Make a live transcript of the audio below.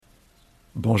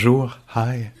Bonjour,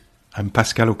 hi, I'm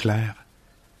Pascal Auclair.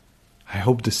 I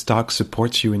hope this talk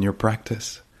supports you in your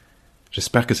practice.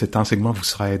 J'espère que cet enseignement vous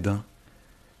sera aidant.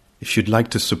 If you'd like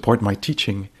to support my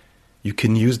teaching, you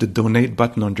can use the donate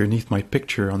button underneath my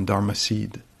picture on Dharma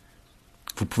Seed.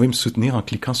 Vous pouvez me soutenir en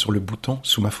cliquant sur le bouton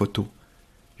sous ma photo.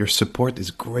 Your support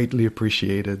is greatly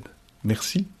appreciated.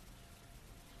 Merci.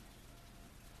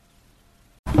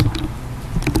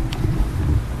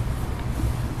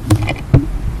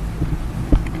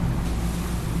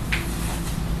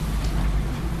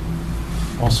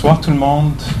 Bonsoir tout le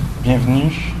monde,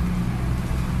 bienvenue.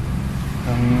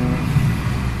 On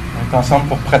est ensemble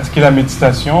pour pratiquer la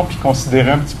méditation puis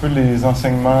considérer un petit peu les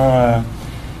enseignements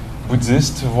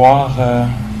bouddhistes, voir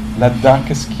là-dedans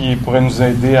qu'est-ce qui pourrait nous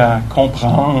aider à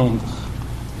comprendre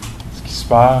ce qui se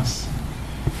passe,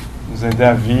 nous aider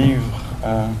à vivre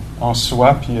en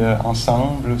soi puis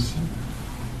ensemble aussi.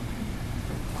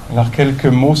 Alors, quelques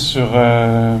mots sur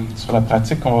la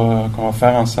pratique qu'on va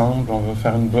faire ensemble. On va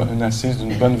faire une assise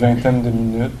d'une bonne vingtaine de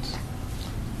minutes,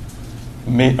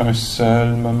 mais un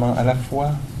seul moment à la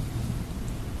fois.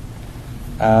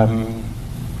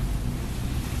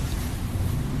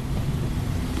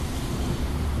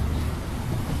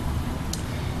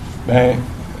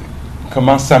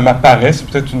 Comment ça m'apparaît, c'est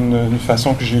peut-être une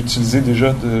façon que j'ai utilisée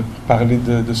déjà de parler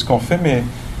de ce qu'on fait, mais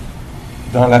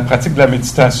dans la pratique de la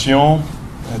méditation,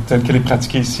 telle qu'elle est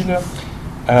pratiquée ici, là,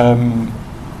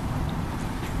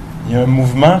 il y a un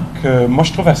mouvement que moi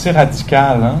je trouve assez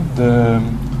radical.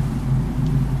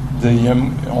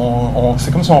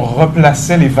 C'est comme si on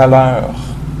replaçait les valeurs.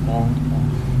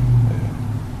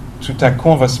 Tout à coup,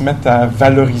 on va se mettre à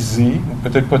valoriser, ou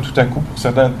peut-être pas tout à coup, pour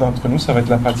certains d'entre nous, ça va être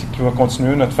la pratique qui va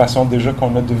continuer, notre façon déjà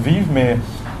qu'on a de vivre, mais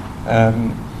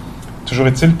toujours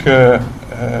est-il que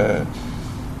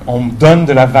on donne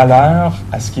de la valeur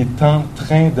à ce qui est en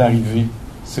train d'arriver.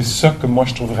 C'est ça que moi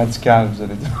je trouve radical, vous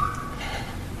allez dire.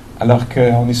 Alors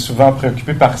qu'on est souvent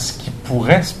préoccupé par ce qui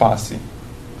pourrait se passer,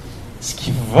 ce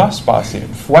qui va se passer.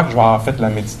 Une fois que je vais avoir fait la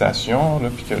méditation, là,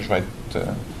 puis que je vais être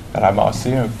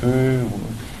ramassé un peu, ou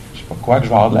je sais pas quoi, que je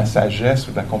vais avoir de la sagesse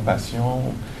ou de la compassion,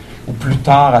 ou plus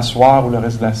tard à soir ou le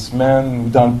reste de la semaine, ou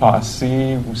dans le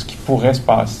passé, ou ce qui pourrait se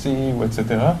passer, ou etc.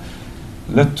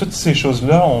 Là, toutes ces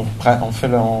choses-là, on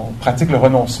pratique le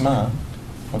renoncement. Hein.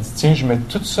 On dit, tiens, je mets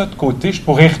tout ça de côté, je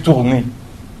pourrais retourner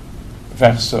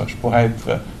vers ça. Je pourrais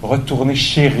retourner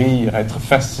chérir, être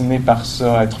fasciné par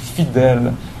ça, être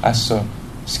fidèle à ça.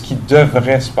 Ce qui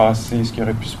devrait se passer, ce qui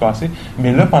aurait pu se passer.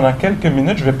 Mais là, pendant quelques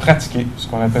minutes, je vais pratiquer, ce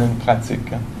qu'on appelle une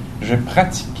pratique. Hein. Je vais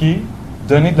pratiquer,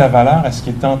 donner de la valeur à ce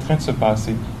qui est en train de se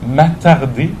passer.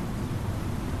 M'attarder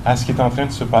à ce qui est en train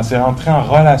de se passer. Entrer en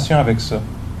relation avec ça.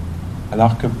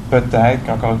 Alors que peut-être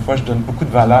qu'encore une fois, je donne beaucoup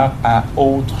de valeur à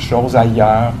autre chose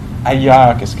ailleurs.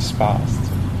 Ailleurs, qu'est-ce qui se passe,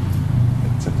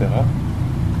 etc.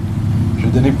 Je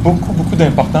vais donner beaucoup, beaucoup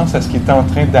d'importance à ce qui est en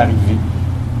train d'arriver.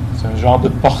 C'est un genre de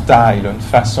portail, là, une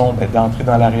façon d'entrer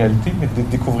dans la réalité, mais de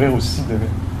découvrir aussi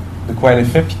de quoi elle est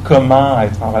faite, puis comment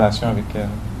être en relation avec elle.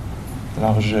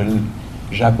 Alors,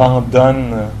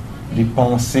 j'abandonne les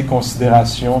pensées,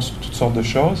 considérations sur toutes sortes de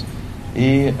choses,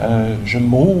 et je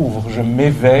m'ouvre, je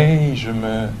m'éveille, je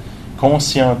me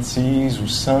conscientise ou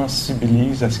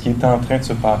sensibilise à ce qui est en train de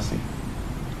se passer.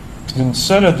 Puis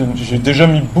j'ai déjà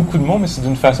mis beaucoup de mots, mais c'est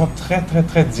d'une façon très, très,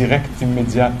 très directe,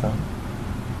 immédiate. Hein.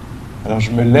 Alors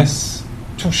je me laisse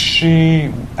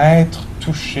toucher ou être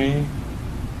touché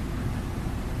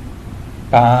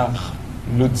par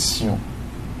l'audition,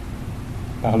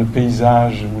 par le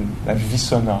paysage ou la vie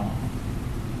sonore.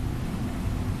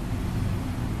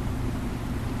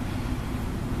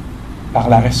 Par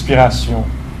la respiration,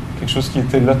 quelque chose qui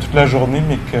était là toute la journée,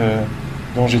 mais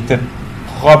dont j'étais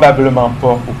probablement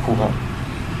pas au courant.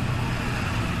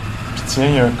 Puis tiens,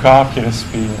 il y a un corps qui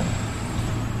respire.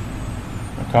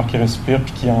 Un corps qui respire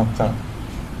puis qui entend.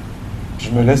 Puis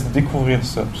je me laisse découvrir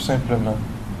ça, tout simplement.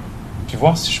 Puis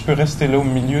voir si je peux rester là au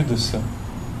milieu de ça,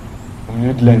 au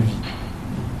milieu de la vie.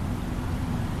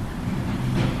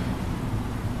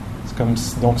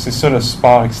 Donc c'est ça le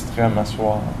sport extrême à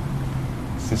soir.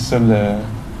 C'est ça le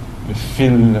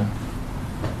fil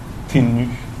ténu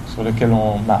sur lequel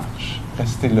on marche.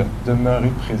 Restez là, demeurez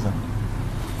présent.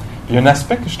 Il y a un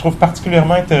aspect que je trouve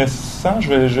particulièrement intéressant, je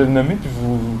vais le nommer, puis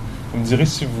vous me direz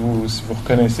si vous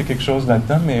reconnaissez quelque chose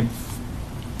là-dedans, mais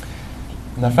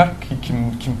une affaire qui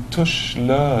me touche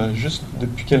là, juste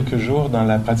depuis quelques jours dans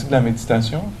la pratique de la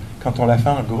méditation, quand on la fait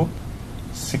en groupe,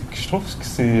 c'est que je trouve que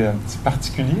c'est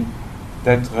particulier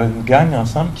d'être une gang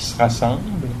ensemble qui se rassemble.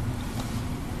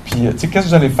 Puis, tu sais, qu'est-ce que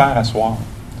vous allez faire à soir?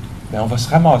 Bien, on va se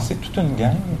ramasser toute une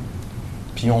gang,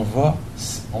 puis on va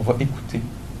écouter.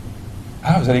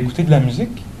 Ah, vous allez écouter de la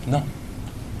musique? Non.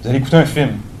 Vous allez écouter un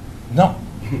film? Non.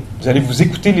 Vous allez vous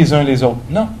écouter les uns les autres?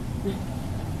 Non.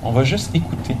 On va juste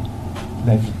écouter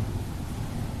la vie.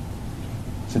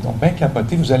 C'est donc bien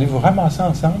capoté. Vous allez vous ramasser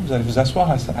ensemble, vous allez vous asseoir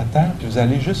à terre, puis vous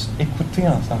allez juste écouter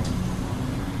ensemble.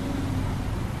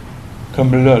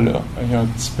 Comme là, il y a un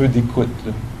petit peu d'écoute.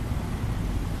 Là.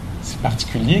 C'est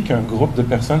particulier qu'un groupe de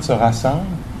personnes se rassemble,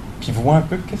 puis voit un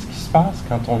peu qu'est-ce qui se passe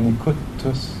quand on écoute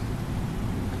tous.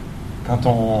 Quand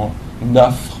on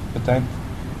offre, peut-être,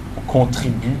 on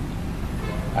contribue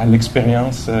à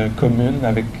l'expérience commune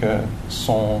avec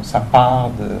sa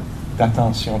part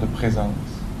d'attention, de présence.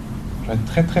 Je vais être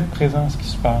très, très présent à ce qui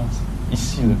se passe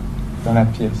ici, là, dans la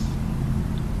pièce.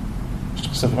 Je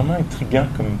trouve ça vraiment intriguant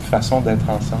comme façon d'être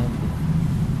ensemble.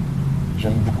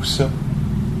 J'aime beaucoup ça.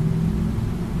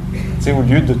 Tu sais, au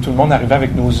lieu de tout le monde arriver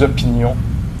avec nos opinions,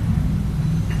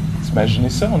 imaginez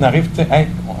ça, on arrive, hey,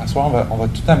 à soir, on va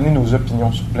tout amener nos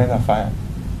opinions sur plein d'affaires.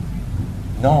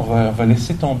 Non, on va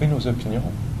laisser tomber nos opinions,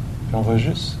 puis on va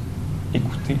juste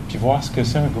écouter, puis voir ce que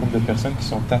c'est un groupe de personnes qui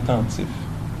sont attentifs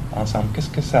ensemble. Qu'est-ce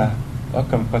que ça a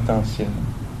comme potentiel?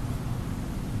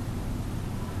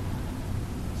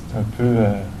 C'est un peu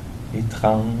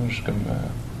étrange comme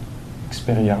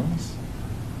expérience.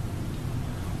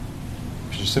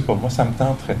 Puis je sais pas, moi ça me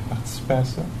tenterait de participer à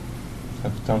ça. Ça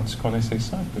vous tente-tu qu'on essaie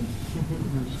ça un peu?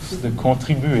 Juste de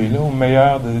contribuer là, au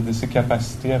meilleur de ses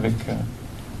capacités avec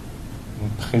une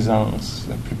présence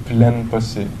la plus pleine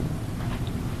possible.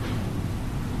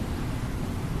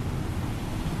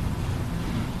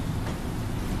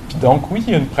 Donc oui,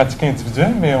 il y a une pratique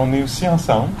individuelle, mais on est aussi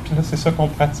ensemble. Puis là, c'est ça qu'on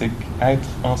pratique. Être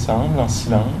ensemble, en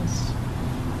silence,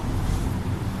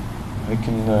 avec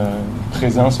une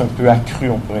présence un peu accrue,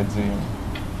 on pourrait dire.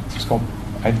 Parce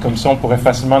être comme ça, on pourrait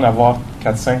facilement en avoir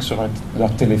 4-5 sur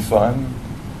leur téléphone,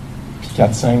 puis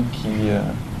 4-5 qui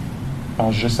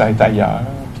pensent juste à être ailleurs,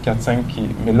 puis 4-5 qui...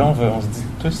 Mais là, on se dit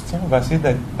tous, tiens, on va essayer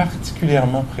d'être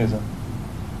particulièrement présent,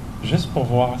 juste pour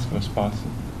voir ce qui va se passer.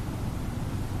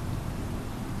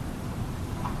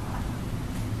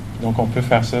 Donc, on peut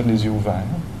faire ça les yeux ouverts,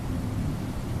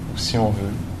 ou si on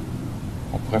veut,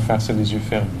 on pourrait faire ça les yeux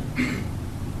fermés.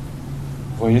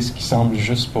 Voyez ce qui semble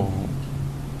juste pour vous.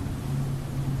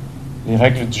 Les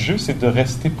règles du jeu, c'est de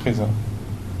rester présent.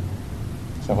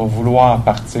 Ça va vouloir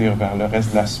partir vers le reste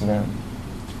de la semaine,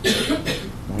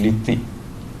 ou l'été,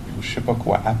 ou je sais pas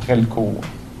quoi, après le cours.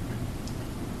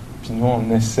 Puis nous,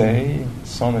 on essaye,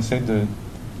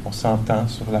 on s'entend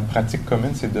sur la pratique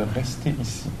commune, c'est de rester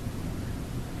ici.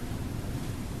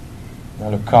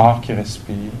 Dans le corps qui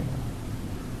respire.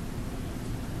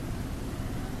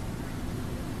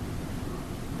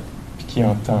 Puis qui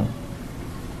entend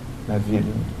la ville.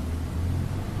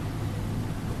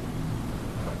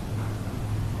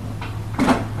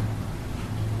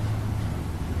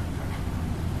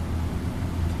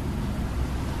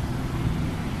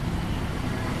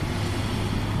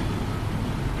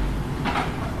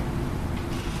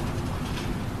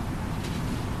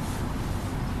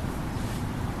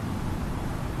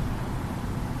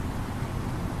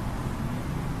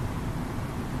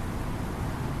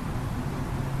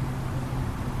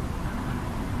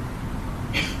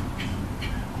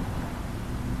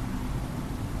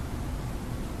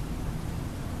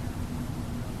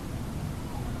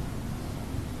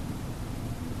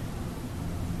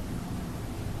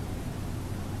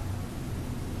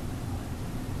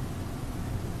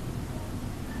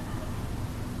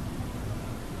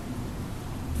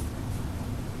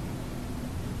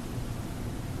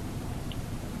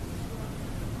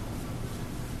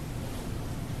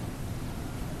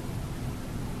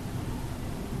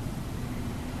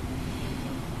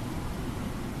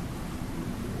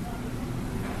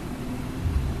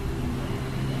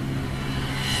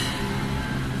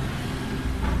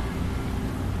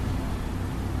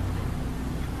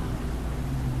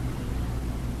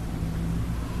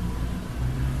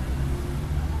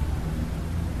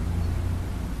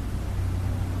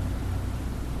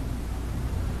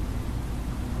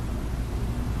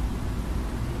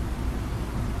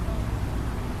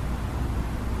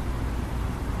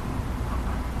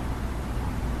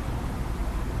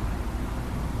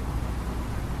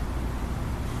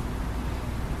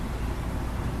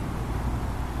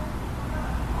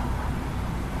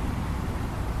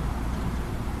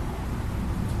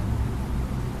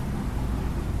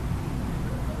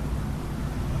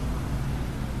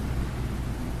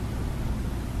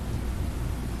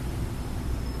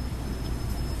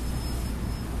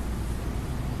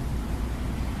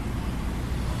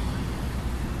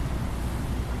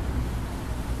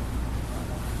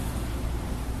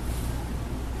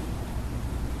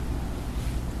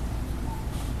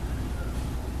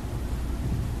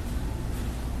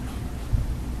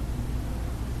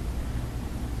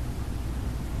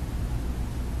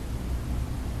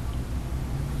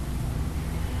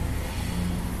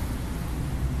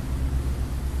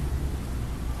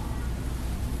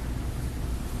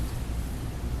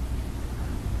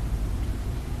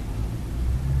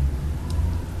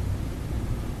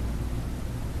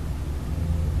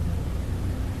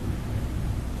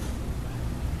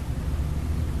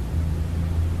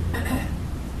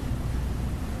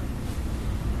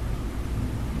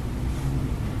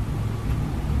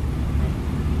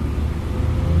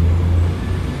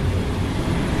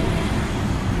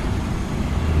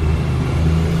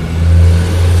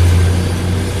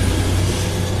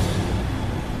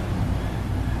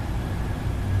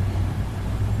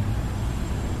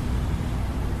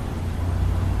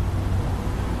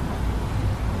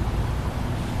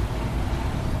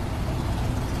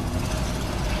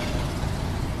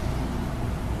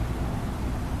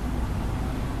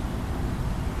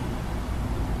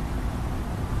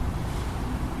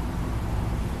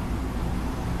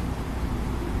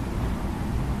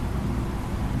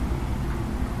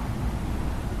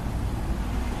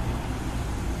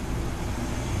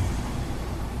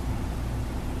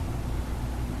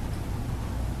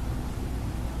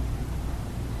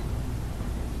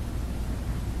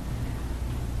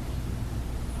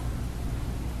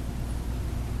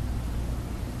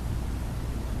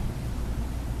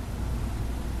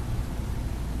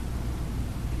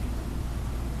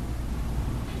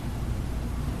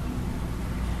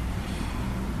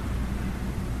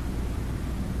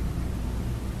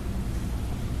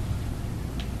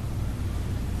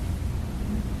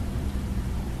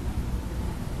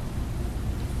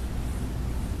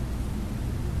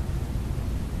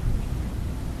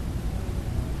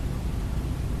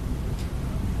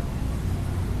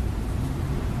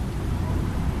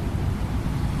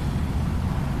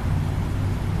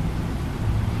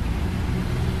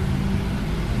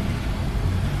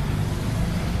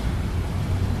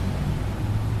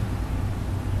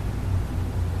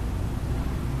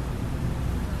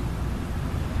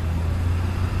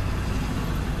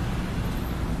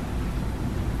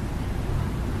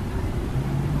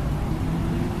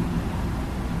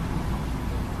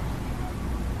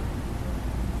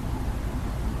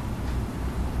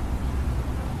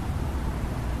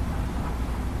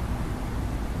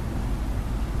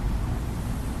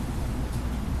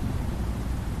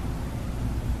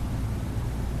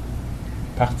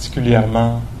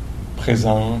 particulièrement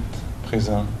présent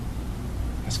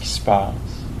à ce qui se passe.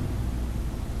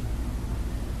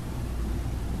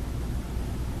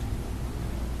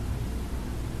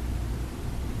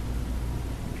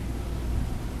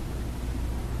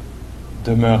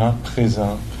 Demeurant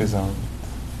présente.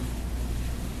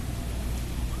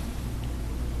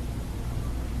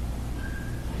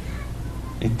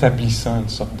 Établissant une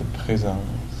sorte de présence.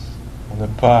 On n'a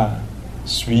pas à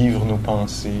suivre nos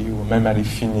pensées ou même à les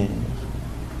finir.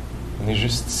 On est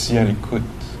juste ici à l'écoute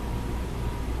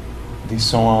des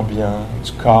sons ambiants,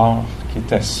 du corps qui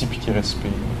est assis puis qui respire.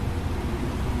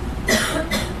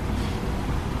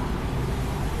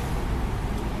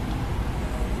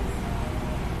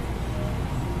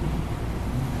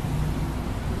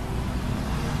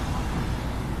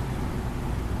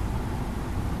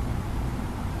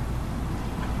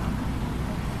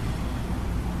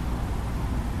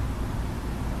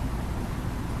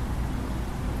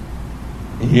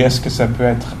 Et est-ce que ça peut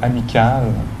être amical,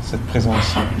 cette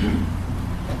présence-là?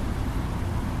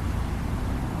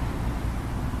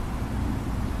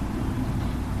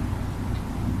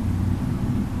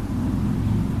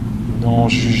 Non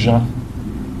jugeant,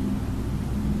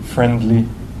 friendly.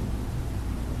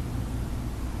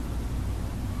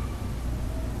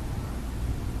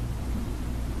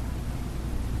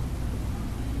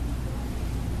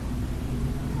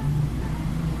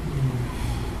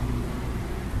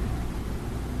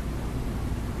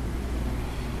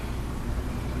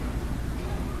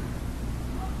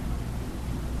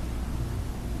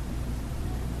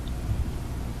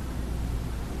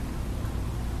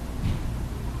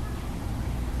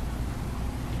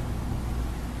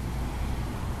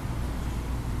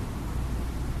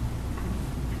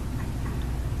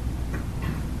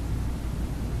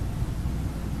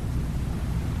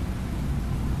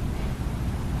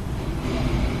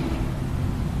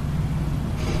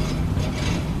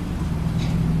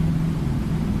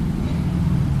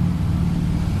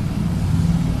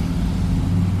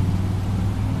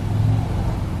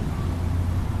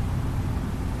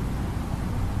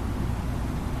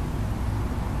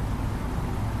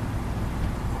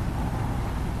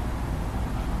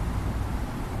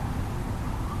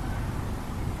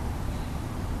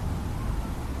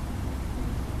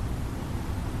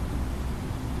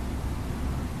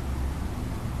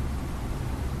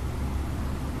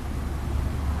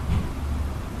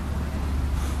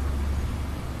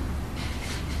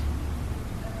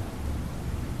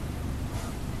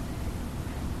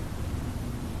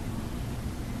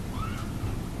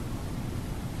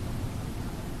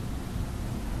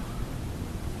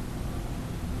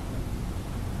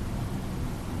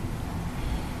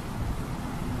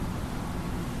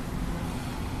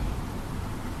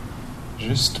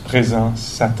 Juste présent,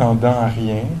 s'attendant à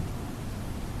rien,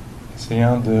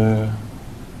 essayant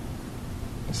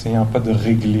pas de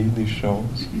régler des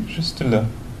choses, juste là,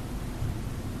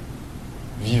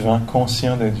 vivant,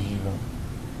 conscient d'être vivant.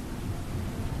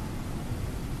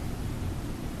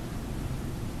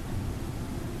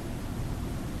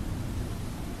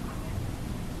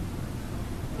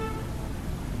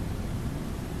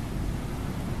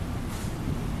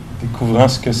 Découvrant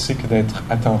ce que c'est que d'être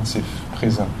attentif,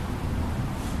 présent.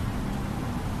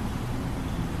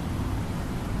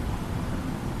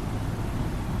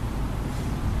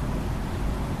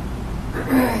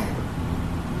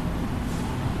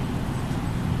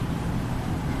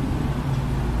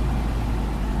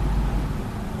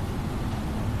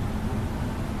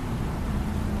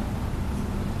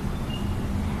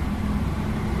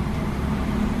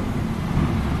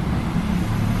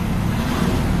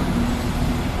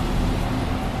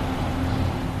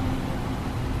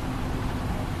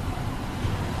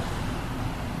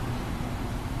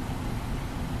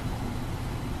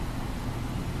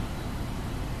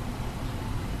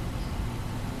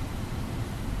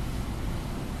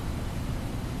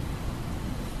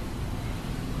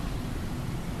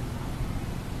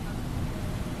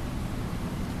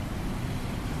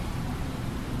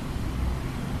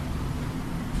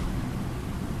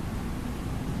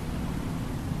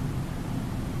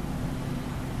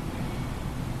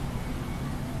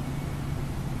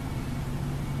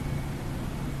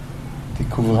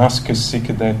 Découvrant ce que c'est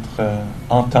que d'être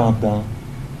entendant,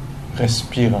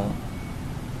 respirant.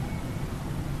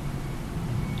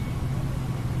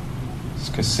 Ce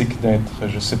que c'est que d'être,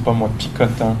 je sais pas moi,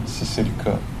 picotant, si c'est le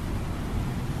cas.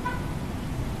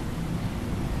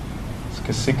 Ce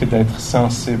que c'est que d'être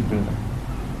sensible,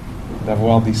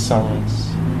 d'avoir des sens.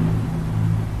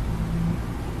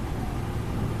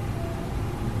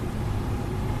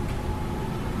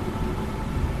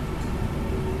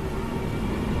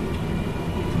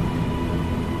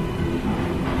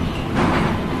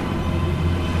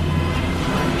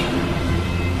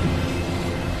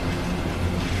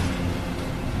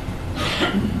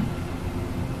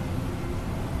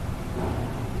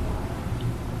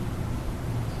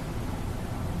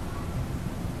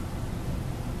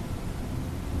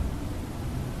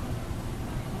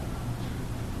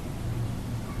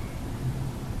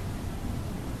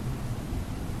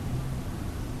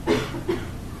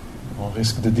 On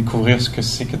risque de découvrir ce que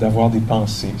c'est que d'avoir des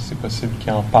pensées. C'est possible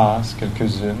qu'il en passe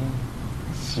quelques-unes,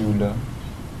 ici ou là.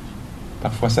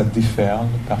 Parfois ça déferle,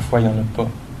 parfois il n'y en a pas.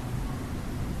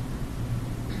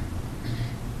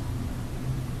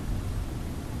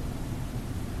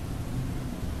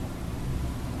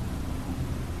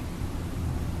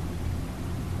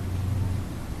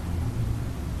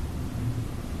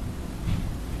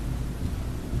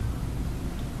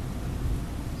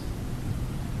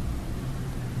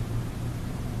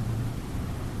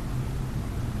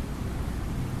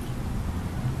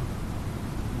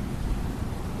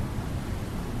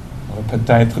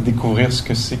 Peut-être découvrir ce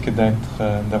que c'est que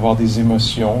d'avoir des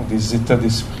émotions, des états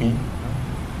d'esprit,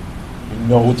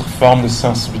 une autre forme de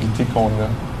sensibilité qu'on a.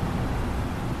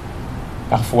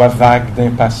 Parfois vague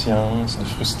d'impatience, de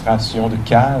frustration, de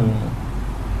calme.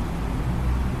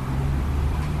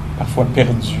 Parfois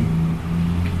perdu.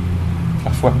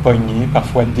 Parfois pogné,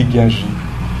 parfois dégagé.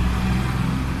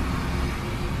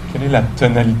 Quelle est la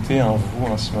tonalité en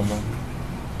vous en ce moment?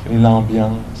 Quelle est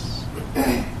l'ambiance?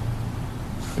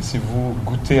 Laissez-vous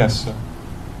goûter à ça,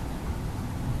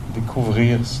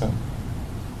 découvrir ça.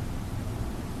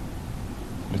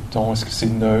 Le ton, est-ce que c'est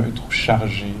neutre ou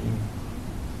chargé,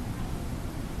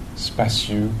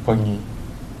 spacieux, pogné,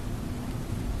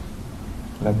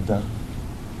 là-dedans?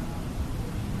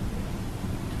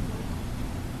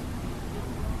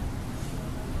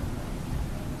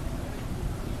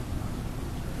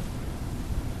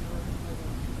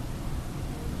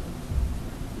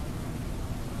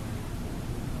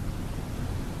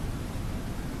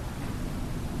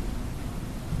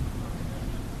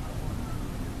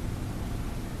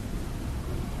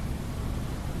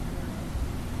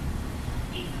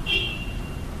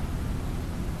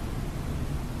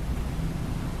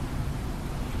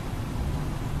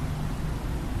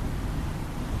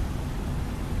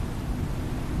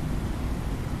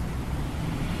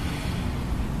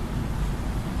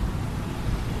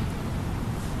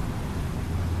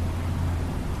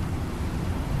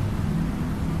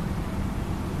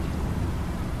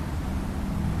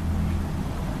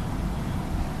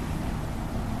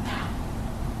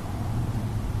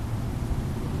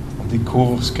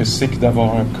 Découvre ce que c'est que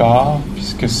d'avoir un corps, puis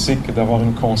ce que c'est que d'avoir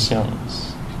une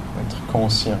conscience, être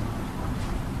conscient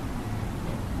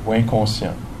ou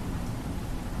inconscient.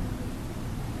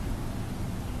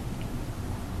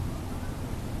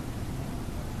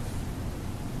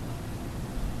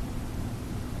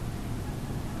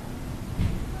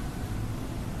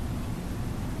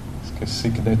 Ce que c'est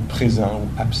que d'être présent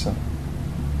ou absent.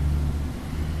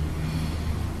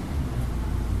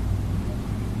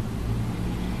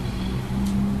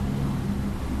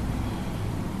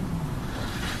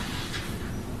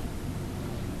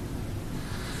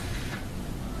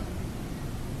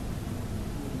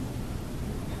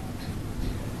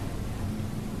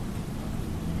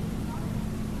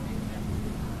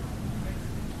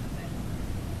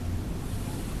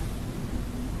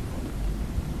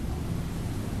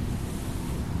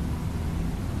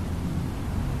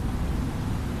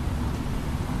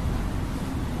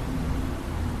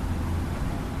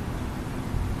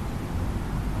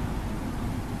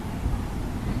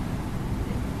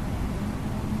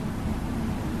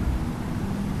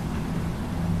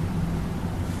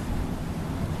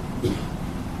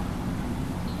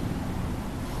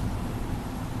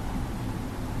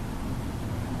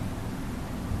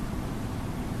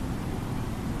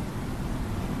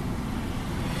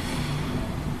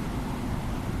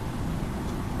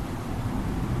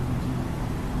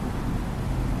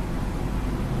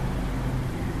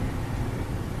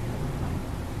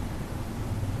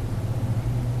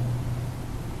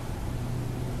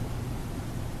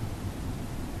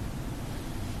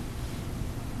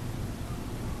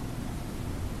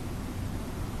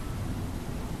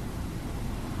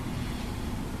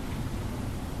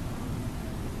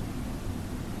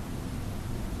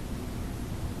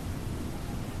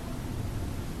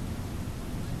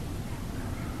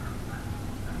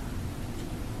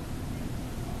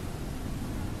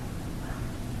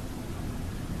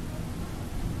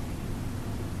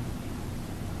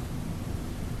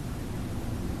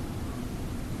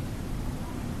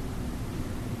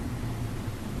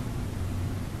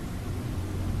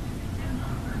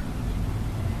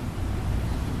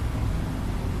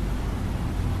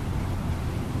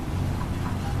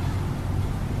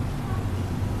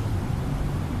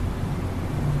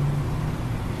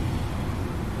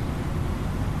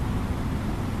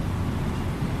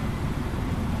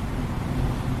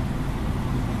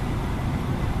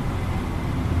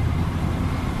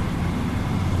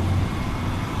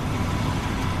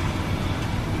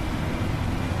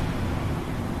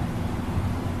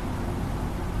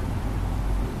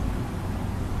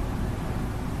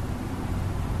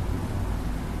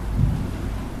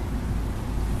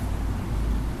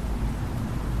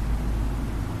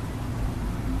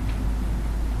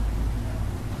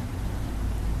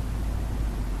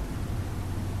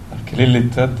 Quel est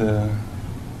l'état de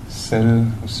celle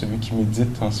ou celui qui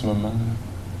médite en ce moment?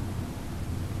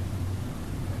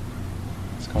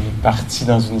 Est-ce qu'on est parti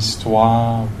dans une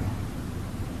histoire,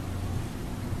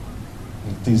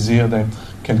 le désir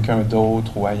d'être quelqu'un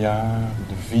d'autre ou ailleurs,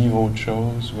 de vivre autre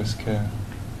chose, ou est-ce qu'il y a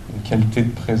une qualité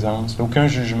de présence? Aucun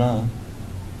jugement, hein?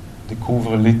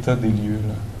 Découvre l'état des lieux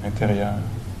là, intérieurs.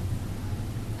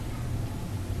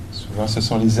 Souvent, ce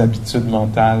sont les habitudes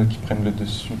mentales qui prennent le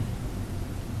dessus.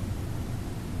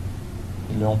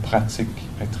 Et là, on pratique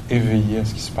être éveillé à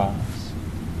ce qui se passe.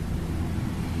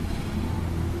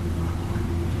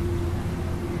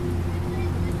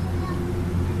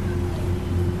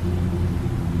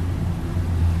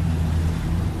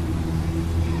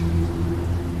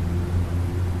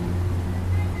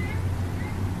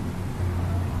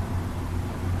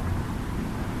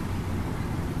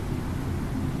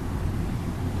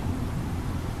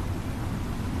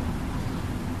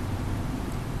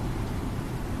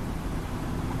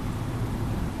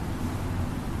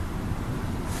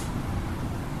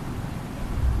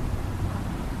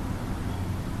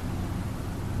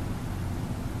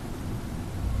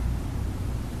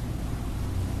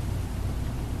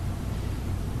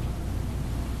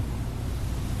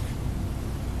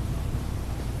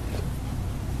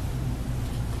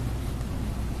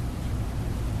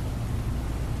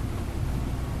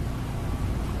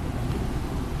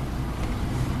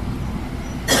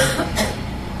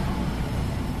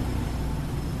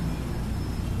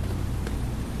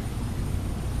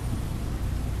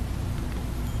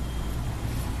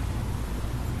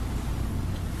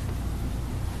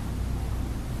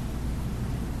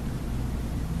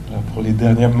 Alors pour les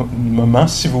derniers moments,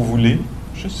 si vous voulez,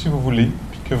 juste si vous voulez,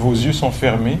 puis que vos yeux sont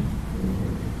fermés,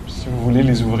 si vous voulez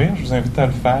les ouvrir, je vous invite à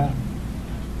le faire.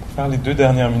 Pour faire les 2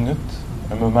 dernières minutes,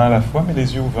 un moment à la fois, mais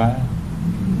les yeux ouverts.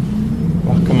 On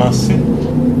va recommencer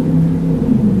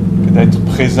que d'être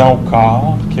présent au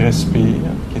corps, qui respire,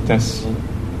 qui est assis,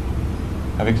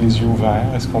 avec les yeux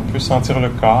ouverts. Est-ce qu'on peut sentir le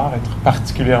corps, être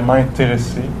particulièrement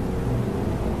intéressé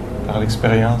par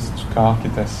l'expérience du corps qui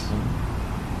est assis,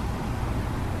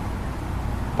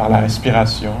 par la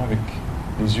respiration avec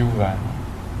les yeux ouverts.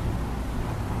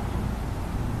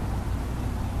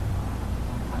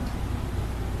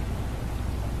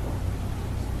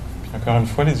 Puis encore une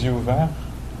fois, les yeux ouverts,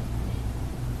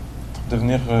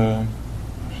 devenir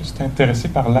juste intéressé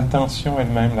par l'attention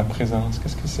elle-même, la présence.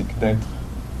 Qu'est-ce que c'est que d'être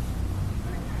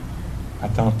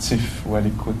attentif ou à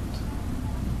l'écoute?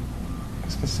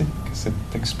 Qu'est-ce que c'est que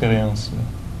cette expérience-là?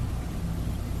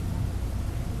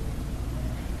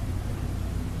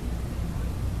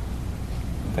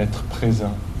 D'être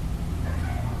présent.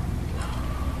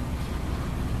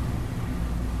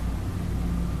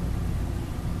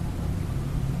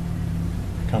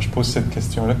 Quand je pose cette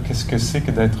question-là, qu'est-ce que c'est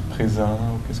que d'être présent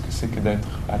ou qu'est-ce que c'est que d'être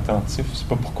attentif? C'est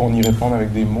pas pour qu'on y réponde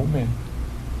avec des mots, mais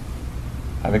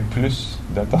avec plus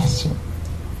d'attention,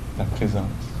 la présence.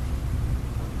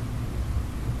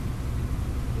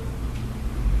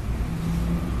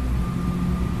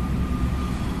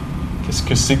 Qu'est-ce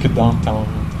que c'est que d'entendre?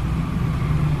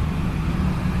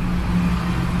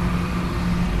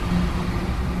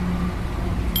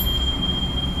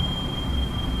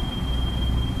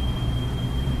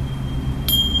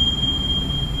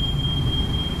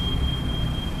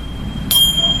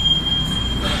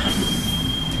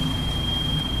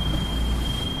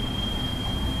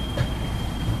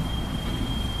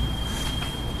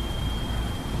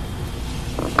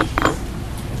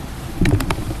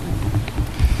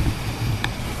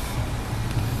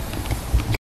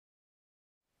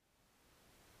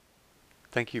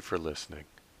 Thank you for listening.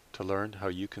 To learn how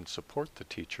you can support the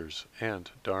teachers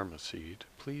and Dharma Seed,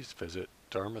 please visit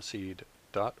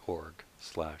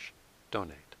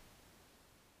dharmaseed.org/donate.